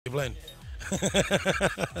the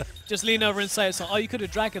plane. Just lean over and say, "Oh, you could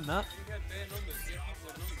have dragoned that."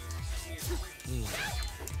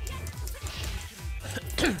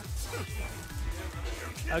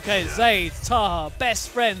 Okay, Zade, Tahaa, best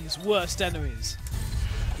friends, worst enemies.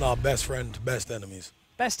 Nah, best friend, best enemies.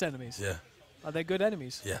 Best enemies? Yeah. Are they good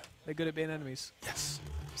enemies? Yeah. They're good at being enemies? Yes.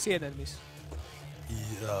 Seeing enemies?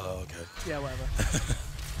 Yeah, okay. Yeah, whatever.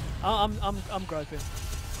 I'm groping.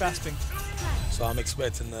 Grasping. So I'm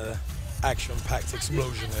expecting the action-packed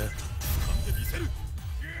explosion here.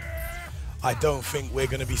 I don't think we're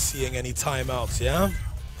going to be seeing any timeouts, yeah?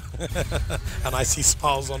 And I see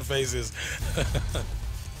smiles on faces.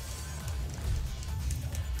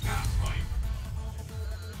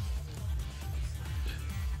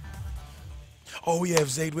 Oh yeah, if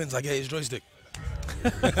Zade wins, I get his joystick.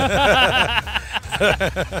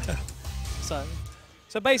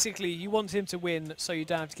 So basically, you want him to win so you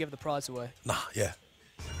don't have to give the prize away. Nah, yeah.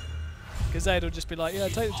 Because Zade will just be like, yeah,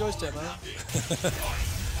 take the joystick, man.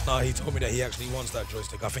 Nah, he told me that he actually wants that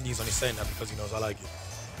joystick. I think he's only saying that because he knows I like it.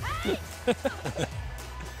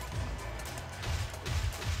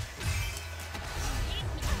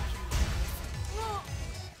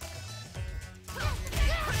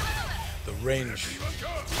 The range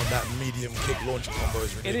on that medium kick launch combo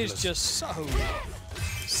is ridiculous. It is just so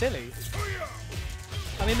silly.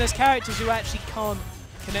 I mean, there's characters who actually can't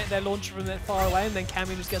connect their launcher from that far away, and then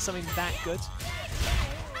Cammy just gets something that good.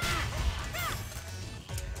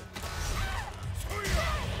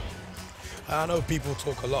 I know people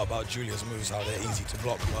talk a lot about Julia's moves, how they're easy to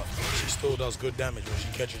block, but she still does good damage when she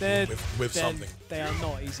catches you with something. They are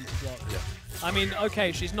not easy to block. Yeah. I mean,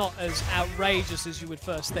 okay, she's not as outrageous as you would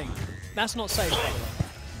first think. That's not safe, by the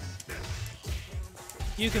way.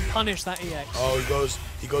 You can punish that EX. Oh,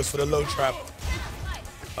 he goes for the low trap,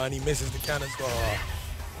 and he misses the cannon. Oh.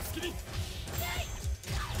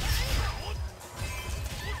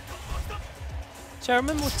 So I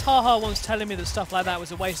remember Tahaa once telling me that stuff like that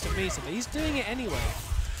was a waste of meter, but he's doing it anyway.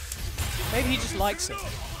 Maybe he just likes it.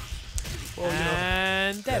 Well,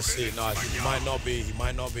 and dead. Let's see. No, he might not be. He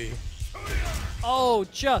might not be. Oh,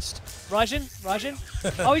 just. Rajin?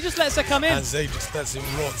 Oh, he just lets her come in. And Zade just lets him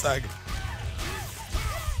raw tag.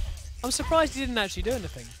 I'm surprised he didn't actually do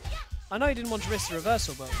anything. I know he didn't want to risk the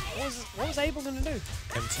reversal, but what was Abel going to do?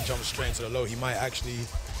 Empty jump straight into the low. He might actually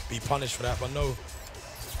be punished for that, but no.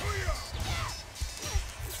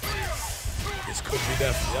 This could be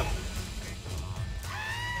death, yep.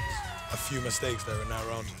 A few mistakes there in that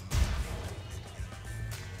round.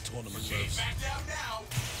 Tournament moves.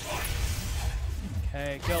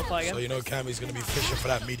 Okay, girl fight again. So you know Cammy's going to be fishing for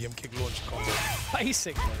that medium kick launch combo.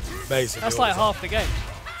 Basically. Basically. That's like half the game.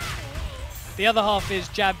 The other half is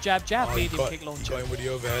jab, jab, jab, medium kick He launcher. got in with the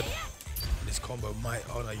overhead. This combo might...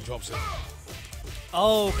 Oh no, he drops it.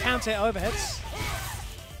 Oh, counter overheads.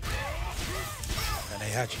 And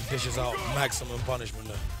he actually dishes out maximum punishment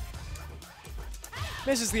there.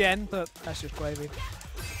 This is the end, but that's just gravy.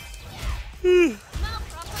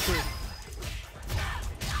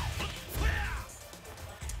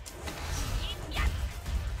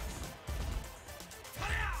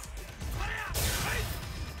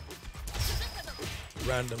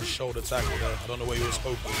 Random shoulder tackle there. I don't know what he was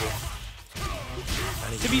hoping for.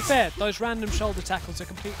 To be fair, those random shoulder tackles are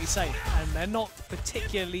completely safe, and they're not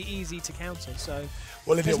particularly easy to counter, so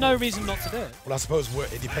there's no reason not to do it. Well, I suppose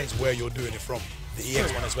it depends where you're doing it from. The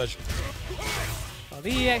EX one especially. Well,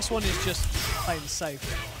 the EX one is just plain safe.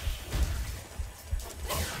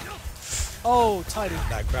 Oh, tidy.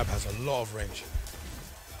 That grab has a lot of range.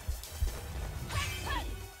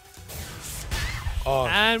 Oh,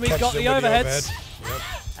 and we've got the overheads. Yep.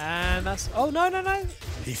 And that's... Oh, no.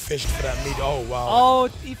 He fished for that mid. Oh, wow. Oh,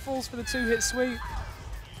 he falls for the two-hit sweep.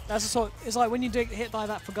 That's the sort... It's like when you get hit by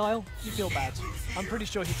that for Guile, you feel bad. I'm pretty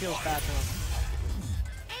sure he feels bad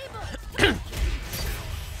now.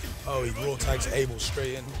 Oh, he raw tags Abel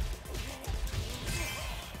straight in.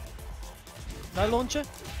 No launcher?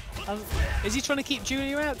 Is he trying to keep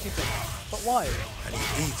Julia out, do you think? But why? And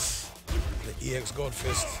he eats the EX God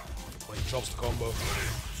Fist when he drops the combo.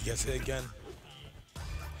 He gets hit again.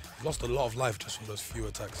 He lost a lot of life just from those few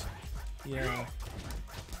attacks. Yeah.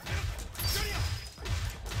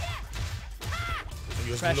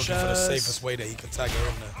 He was looking for the safest way that he could tag her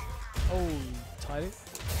in there. Oh, tidy.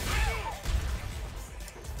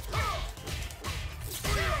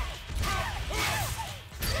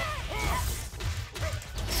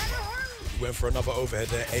 Went for another overhead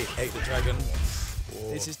there, ate the dragon.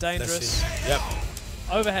 Oh, this is dangerous. Yep.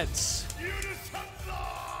 Overheads.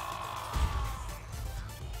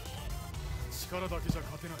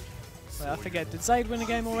 Wait, I forget, did Zade win a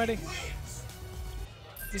game already?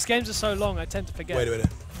 These games are so long, I tend to forget. Wait.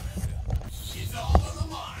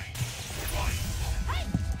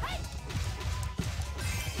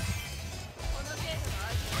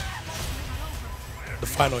 The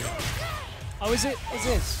final hit. Oh, is it? Is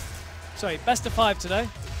this? Sorry, best of 5 today.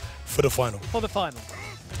 For the final. For the final.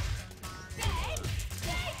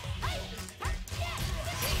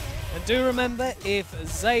 And do remember, if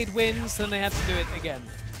Zade wins, then they have to do it again.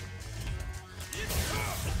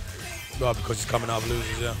 No, because he's coming out of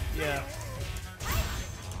losers, yeah. Yeah.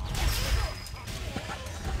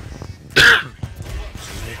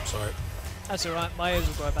 Excuse me, sorry. That's alright, my ears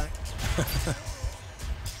will grow back.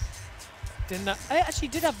 I actually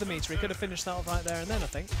did have the meter, he could have finished that off right there and then, I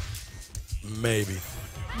think. Maybe.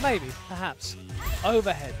 Maybe, perhaps.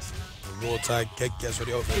 Overhead. The raw tag gets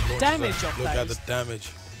ready overhead. The damage of Look that at the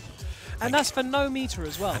damage. And that's for no meter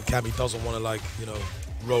as well. And Cammy doesn't want to, like, you know,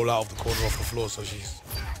 roll out of the corner off the floor, so she's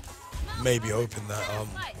maybe hoping that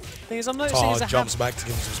thing is, I'm noticing Tahaa jumps back to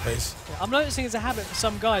give him some space. Yeah, I'm noticing it's a habit for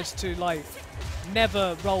some guys to, like,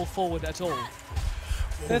 never roll forward at all.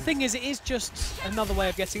 The thing is, it is just another way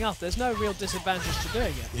of getting up. There's no real disadvantage to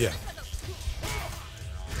doing it. Yeah.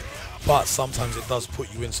 But sometimes it does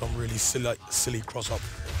put you in some really silly cross-up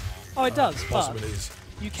Oh, it does, possibilities.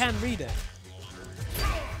 But you can read it.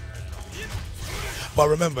 But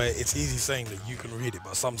remember, it's easy saying that you can read it,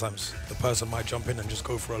 but sometimes the person might jump in and just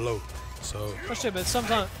go for a low. So. That's true, but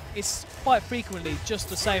sometimes it's quite frequently just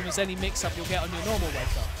the same as any mix-up you'll get on your normal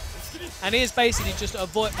wake-up. And it is basically just a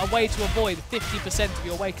way to avoid 50% of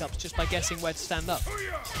your wake-ups just by guessing where to stand up.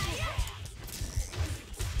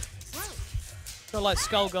 Not like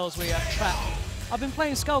Skullgirls where you have trap. I've been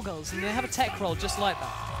playing Skullgirls and they have a tech roll just like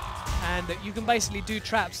that. And you can basically do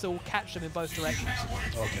traps that will catch them in both directions.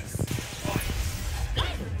 Okay.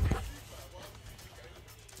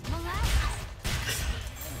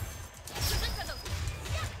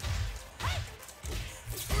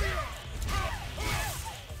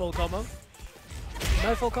 Full combo?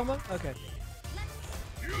 No full combo? Okay.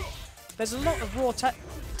 There's a lot of raw tech.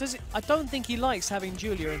 I don't think he likes having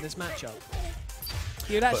Julia in this matchup.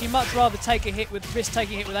 He would actually much rather take a hit with risk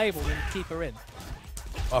taking a hit with Abel than keep her in.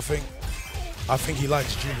 I think he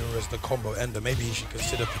likes Julia as the combo ender. Maybe he should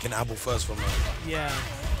consider picking Abel first from her. Yeah.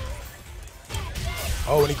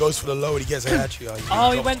 Oh, and he goes for the low and he gets a Hachi.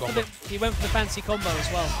 Oh, he went for the fancy combo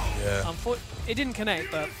as well. Yeah. It didn't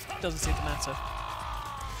connect, but it doesn't seem to matter.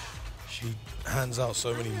 She hands out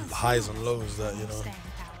so many highs and lows that, you know.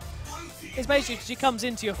 It's basically, she comes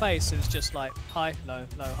into your face and it's just like, high, low,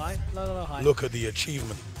 low, high, low, low, low, high. Look at the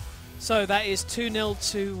achievement. So that is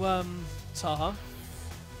 2-0 to Tahaa.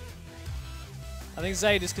 I think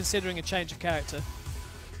Zade is considering a change of character.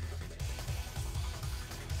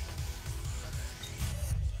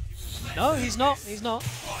 No, he's not. He's not.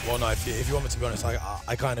 Well, no, if you want me to be honest,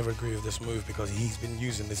 I kind of agree with this move because he's been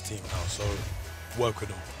using this team now, so work with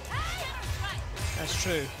him. That's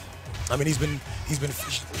true. I mean, he's been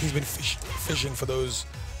fishing for those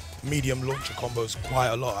medium launcher combos quite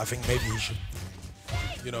a lot. I think maybe he should,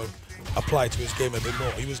 you know, apply to his game a bit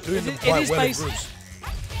more. He was doing them quite well in groups.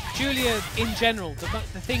 Julia, in general, the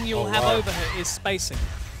thing you'll have over her is spacing.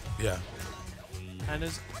 Yeah. And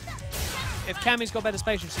if Cammy's got better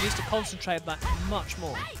spacing, she needs to concentrate that much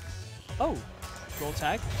more. Oh, roll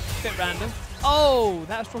tag, bit random. Oh,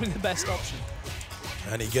 that's probably the best option.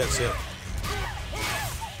 And he gets it.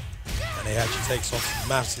 And he actually takes off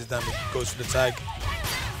massive damage, goes for the tag.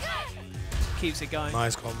 Keeps it going.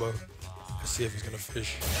 Nice combo. Let's see if he's going to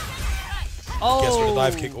fish. Oh! Gets for the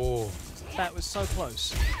dive kick. Oh. That was so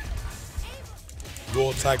close.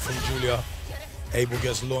 Raw tag from Julia. Abel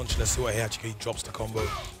gets launched. Let's see what he drops the combo.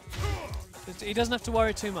 He doesn't have to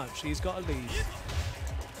worry too much. He's got a lead.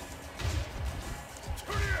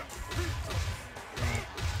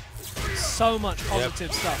 So much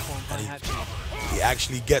positive stuff on Hachi. He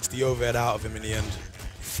actually gets the overhead out of him in the end.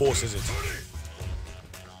 Forces it.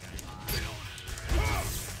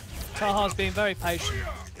 Taha's being very patient.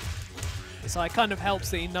 It's like kind of helps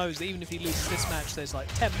that he knows that even if he loses this match, there's like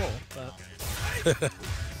 10 more. But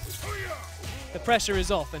the pressure is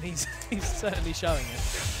off, and he's certainly showing it.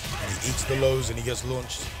 And he eats the lows, and he gets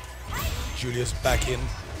launched. Julia's back in.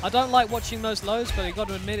 I don't like watching those lows, but you've got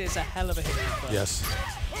to admit it's a hell of a hit. Yes.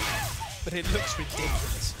 But it looks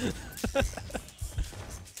ridiculous.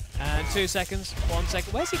 And 2 seconds, 1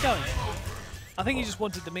 second. Where's he going? I think he just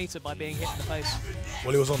wanted the meter by being hit in the face.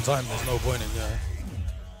 Well, he was on time. There's no point in,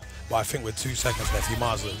 But I think with 2 seconds left, he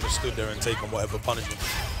might as well just stood there and take on whatever punishment.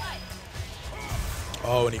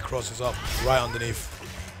 Oh, and he crosses up right underneath.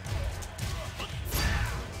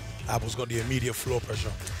 Apple's got the immediate floor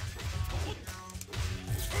pressure.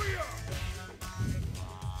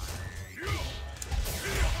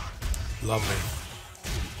 Lovely.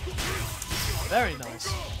 Very nice.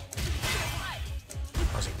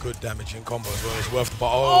 That's a good damaging combo as well. It's worth the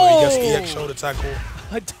bar. Oh, he gets EX shoulder tackle.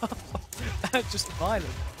 I don't. That's just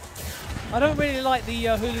violent. I don't really like the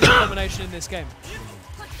hooligan combination in this game.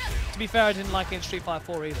 To be fair, I didn't like it in Street Fighter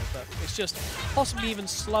 4 either, but it's just possibly even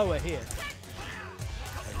slower here.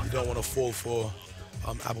 And you don't want to fall for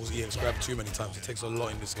Apple's EX grab too many times. It takes a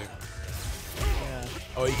lot in this game. Yeah.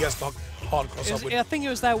 Oh, he gets the hard cross up with... I think it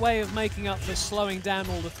was their way of making up for slowing down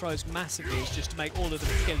all the throws massively, is just to make all of them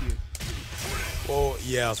kill you. Well,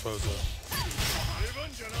 yeah, I suppose so.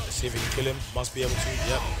 Let's see if he can kill him. Must be able to.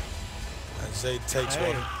 Yep. And Zade takes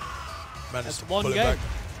one. Manages to pull it back.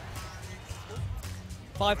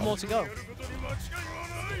 5 more to go.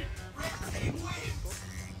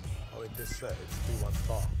 Oh, in this set, it's 2-1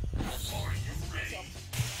 star.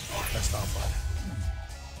 Best star fight.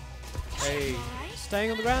 Hey,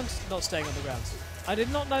 staying on the ground? Not staying on the ground. I did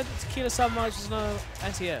not know that Tequila Sunrise was no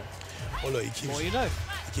anti-air. Oh look, he keeps. More you know.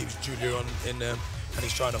 He keeps Julia on in there, and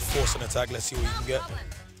he's trying to force an attack. Let's see what he can get.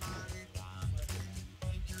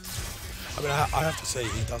 I mean, I have to say,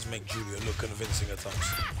 he does make Julia look convincing at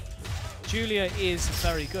times. Julia is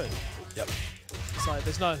very good. Yep. It's like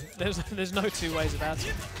there's no two ways about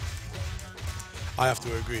it. I have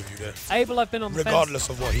to agree with you there. Abel, I've been on the regardless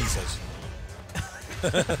of what he says.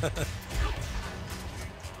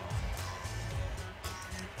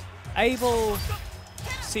 Abel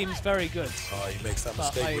seems very good. Oh, he makes that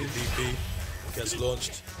mistake with DP. Gets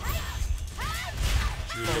launched.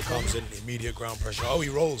 Julia comes in, immediate ground pressure. Oh, he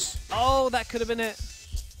rolls. Oh, that could have been it.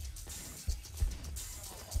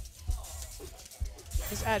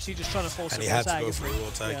 He's actually just trying to force and a he raw had tag. to go for a raw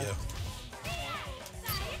tag, yeah.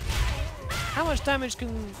 How much damage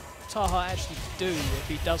can Tahaa actually do if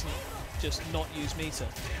he doesn't just not use meter?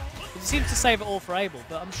 He seems to save it all for Abel,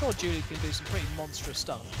 but I'm sure Julie can do some pretty monstrous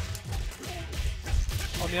stuff.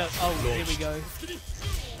 On the other, oh, here we go.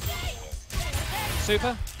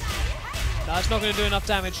 Super. No, it's not going to do enough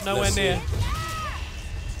damage. Nowhere near.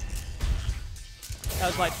 That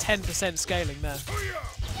was like 10% scaling there.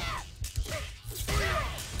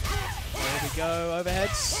 There we go.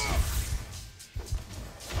 Overheads.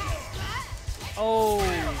 Oh,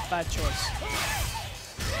 bad choice.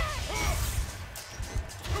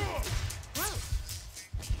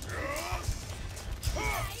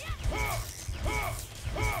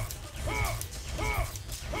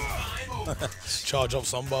 Charge up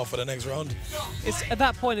some bar for the next round. It's at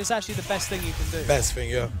that point, it's actually the best thing you can do. Best thing,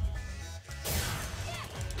 yeah.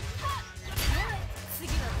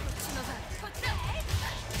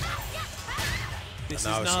 This is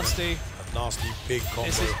nasty. A nasty big combo.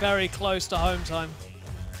 This is very close to home time.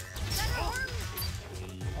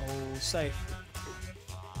 Oh, safe.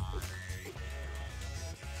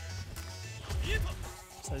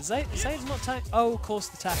 So Zade's not taking. Oh, of course,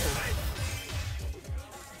 the tackle.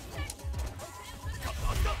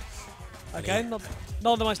 Okay, not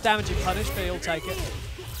the most damaging punish, but he'll take it.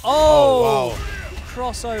 Oh, wow.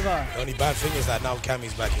 Crossover. The only bad thing is that now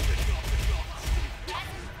Cammy's back in.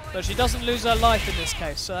 But she doesn't lose her life in this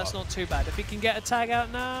case, so that's not too bad. If he can get a tag out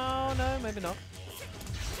now, no, maybe not.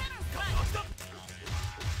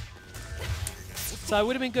 So it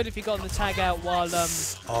would have been good if he got the tag out while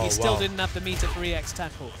he still didn't have the meter for EX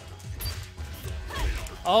tackle.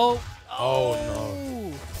 Oh. Oh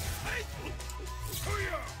no.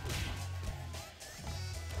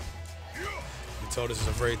 You can tell this is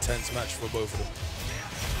a very tense match for both of them.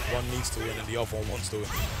 One needs to win and the other one wants to win.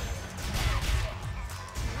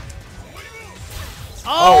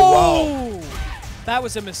 Oh, wow. That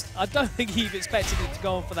was a mistake. I don't think he expected it to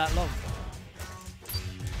go on for that long.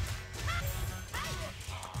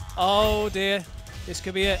 Oh dear. This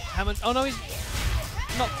could be it. Hammond. Oh no, he's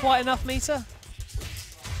not quite enough meter.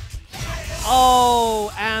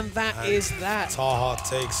 Oh, and that is that. Tahaa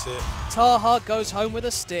takes it. Tahaa goes home with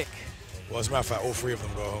a stick. Well, as a matter of fact, all three of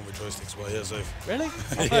them go home with joysticks. Well, yeah, safe. Really?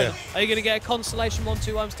 Yeah. Are you going to get a consolation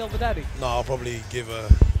 1-2? I'm still the daddy. No, I'll probably give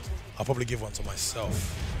one to myself.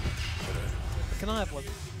 Can I have one?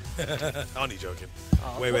 Only joking.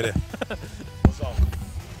 Oh, wait there. What's up?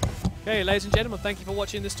 Okay, ladies and gentlemen, thank you for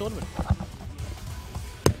watching this tournament.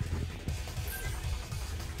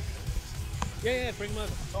 Yeah, bring him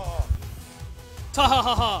over.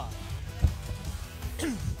 Tahaa.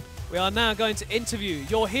 We are now going to interview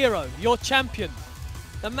your hero, your champion,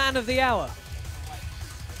 the man of the hour.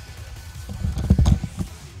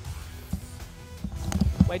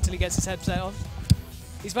 Wait till he gets his headset on.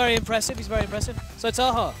 He's very impressive. He's very impressive. So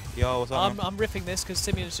Tahaa, yo, what's up? I'm riffing this because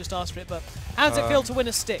Simeon's just asked for it. But how does it feel to win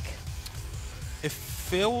a stick? It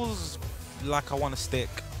feels like I want a stick.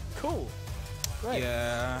 Cool. Great.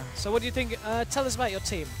 Yeah. So what do you think? Tell us about your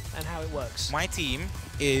team and how it works. My team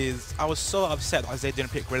is... I was so upset that Zade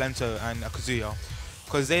didn't pick Relento and Kazuya.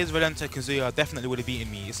 Because Zade's Relento Kazuya definitely would have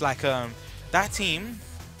beaten me. It's like that team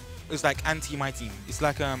is like anti-my team. It's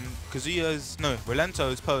like Kazuya's... No,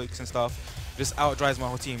 Relento's pokes and stuff just outdrives my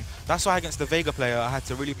whole team. That's why against the Vega player I had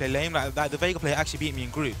to really play lame. Like the Vega player actually beat me in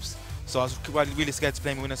groups. So I was really scared to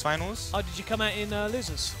play in winners finals. Oh, did you come out in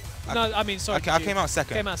losers? No, I mean, sorry. I came out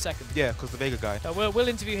second. Came out second. Yeah, because the Vega guy. We'll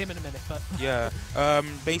interview him in a minute, but... Yeah.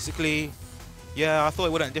 Basically, yeah, I thought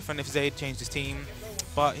it would have been different if Zade changed his team.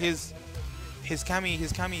 But his Kami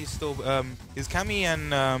is still... his Kami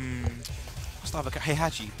and... what's the other...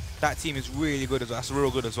 Heihachi. That team is really good as well. That's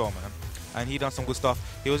real good as well, man. And he done some good stuff.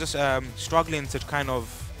 He was just struggling to kind of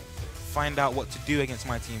find out what to do against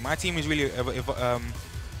my team. My team is really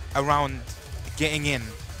around getting in.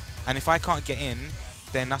 And if I can't get in,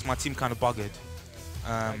 then that's my team kind of buggered.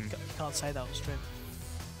 You can't say that on stream.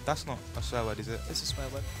 That's not a swear word, is it? It's a swear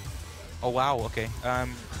word. Oh, wow, okay.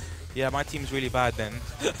 Yeah, my team's really bad then.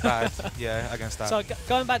 Bad, yeah, against that. So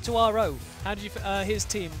going back to RO, how did you his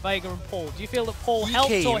team, Vega and Paul? Do you feel that Paul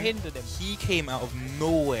helped or hindered him? He came out of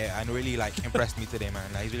nowhere and really like impressed me today, man.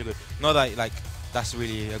 Like, he's really good. Not that like that's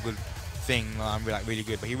really a good thing. I'm like really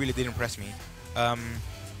good, but he really did impress me.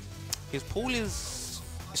 His Paul is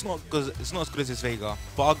it's not as good as his Vega,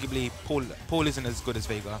 but arguably Paul isn't as good as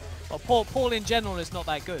Vega. Well, Paul in general is not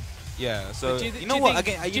that good. Yeah, so do you know what?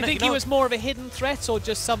 Again, do you think he was more of a hidden threat or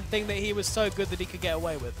just something that he was so good that he could get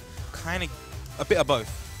away with? Kind of a bit of both.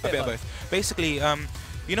 A bit of both. Basically,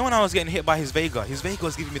 you know when I was getting hit by his Vega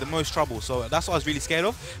was giving me the most trouble, so that's what I was really scared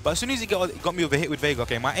of. But as soon as he got me with a hit with Vega,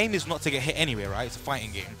 okay, my aim is not to get hit anyway, right? It's a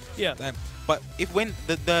fighting game. Yeah. But when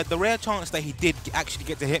the rare chance that he did actually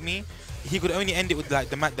get to hit me, he could only end it with like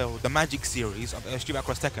the Magic series of Street Fighter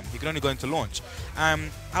Cross Tekken. He could only go into launch.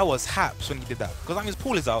 I was haps when he did that because that means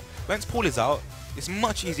Paul is out. Once Paul is out, it's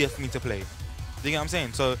much easier for me to play. Do you get what I'm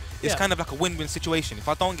saying? So it's kind of like a win-win situation. If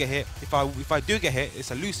I don't get hit, if I do get hit,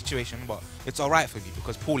 it's a lose situation, but it's alright for me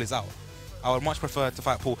because Paul is out. I would much prefer to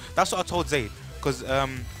fight Paul. That's what I told Zade. Because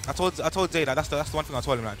I told Zade that that's the one thing I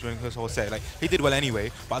told him like, during his whole set. Like he did well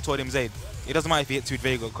anyway, but I told him Zade, it doesn't matter if he hits with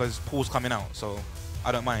Vega because Paul's coming out. So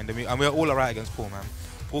I don't mind. And we're all alright against Paul, man.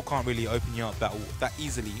 Paul can't really open you up that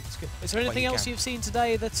easily. Is there anything else you've seen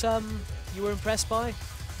today that you were impressed by?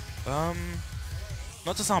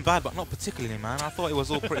 Not to sound bad, but not particularly, man. I thought it was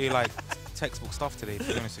all pretty like textbook stuff today, to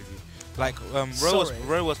be honest with you. Like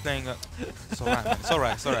Ro was playing. It's alright, man.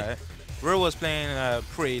 It's alright. Ro was playing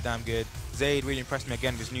pretty damn good. Zade really impressed me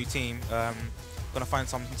again with his new team. Gonna find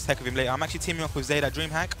some tech of him later. I'm actually teaming up with Zade at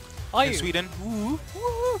DreamHack in Sweden. Woo.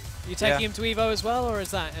 You taking him to Evo as well, or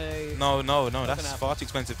is that a... No, that's far too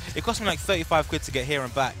expensive. It cost me like 35 quid to get here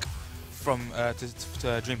and back from to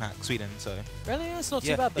DreamHack Sweden. So really, that's not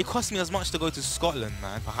too bad. Then. It cost me as much to go to Scotland,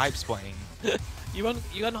 man, for hype spotting. You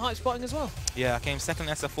went hype spotting as well? Yeah, I came second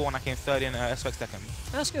in SF4 and I came third in SFXT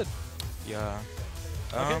Tekken. That's good. Yeah.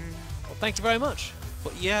 Okay. Well, thank you very much.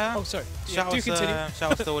 But yeah. Oh, sorry. Shout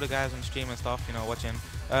out to all the guys on stream and stuff, you know, watching.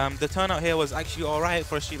 The turnout here was actually alright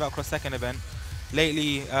for a Street Fighter Cross Tekken event.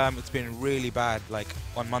 Lately, it's been really bad, like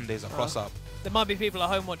on Mondays at Cross Up. There might be people at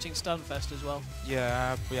home watching Stunfest as well.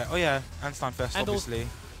 Yeah. Oh yeah, and Stunfest, and obviously.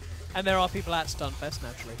 And there are people at Stunfest,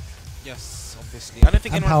 naturally. Yes, obviously. I don't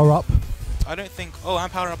think and Power Up. I don't think... Oh,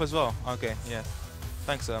 and Power Up as well. Okay, yeah.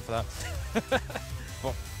 Thanks, for that.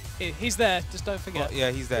 Well, he's there, just don't forget. Well,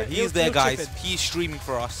 yeah, he's there. He's there, guys. He's streaming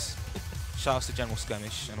for us. Shouts to General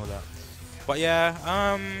Skirmish and all that. But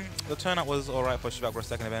yeah, the turnout was alright for Street Fighter Cross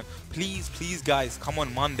Tekken event. Please, guys, come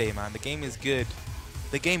on Monday, man. The game is good.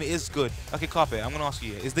 The game is good. Okay, Carpet, I'm going to ask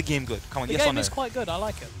you, is the game good? Come on, yes or no? The game is quite good. I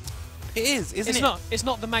like it. It is, isn't it? It's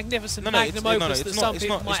not the magnificent magnum opus that some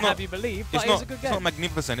people might have you believe, but it's a good game. It's not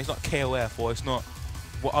magnificent. It's not KOF, or it's not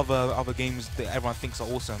what other games that everyone thinks are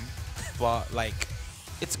awesome. But like,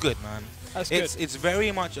 it's good, man. That's good. It's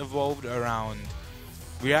very much evolved around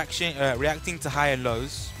reacting to high and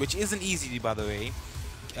lows, which isn't easy, by the way.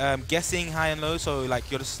 Guessing high and low, so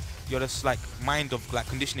like you're just like mind of like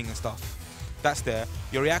conditioning and stuff. That's there.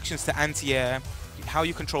 Your reactions to anti-air, how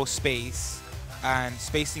you control space, and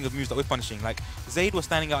spacing of moves like whip punishing. Like Zade was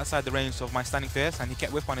standing outside the range of my standing fierce, and he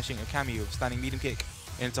kept whip punishing a cameo, standing medium kick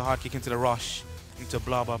into hard kick into the rush, into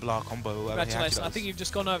blah blah blah combo. Congratulations! I think you've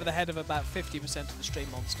just gone over the head of about 50% of the stream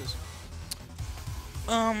monsters.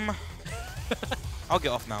 I'll get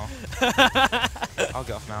off now. I'll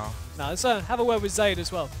get off now. No, let's have a word with Zade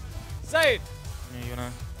as well. Zade! Yeah, you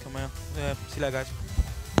wanna come here? Yeah, see you later, guys.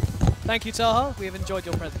 Thank you, Tahaa. We have enjoyed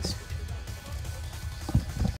your presence.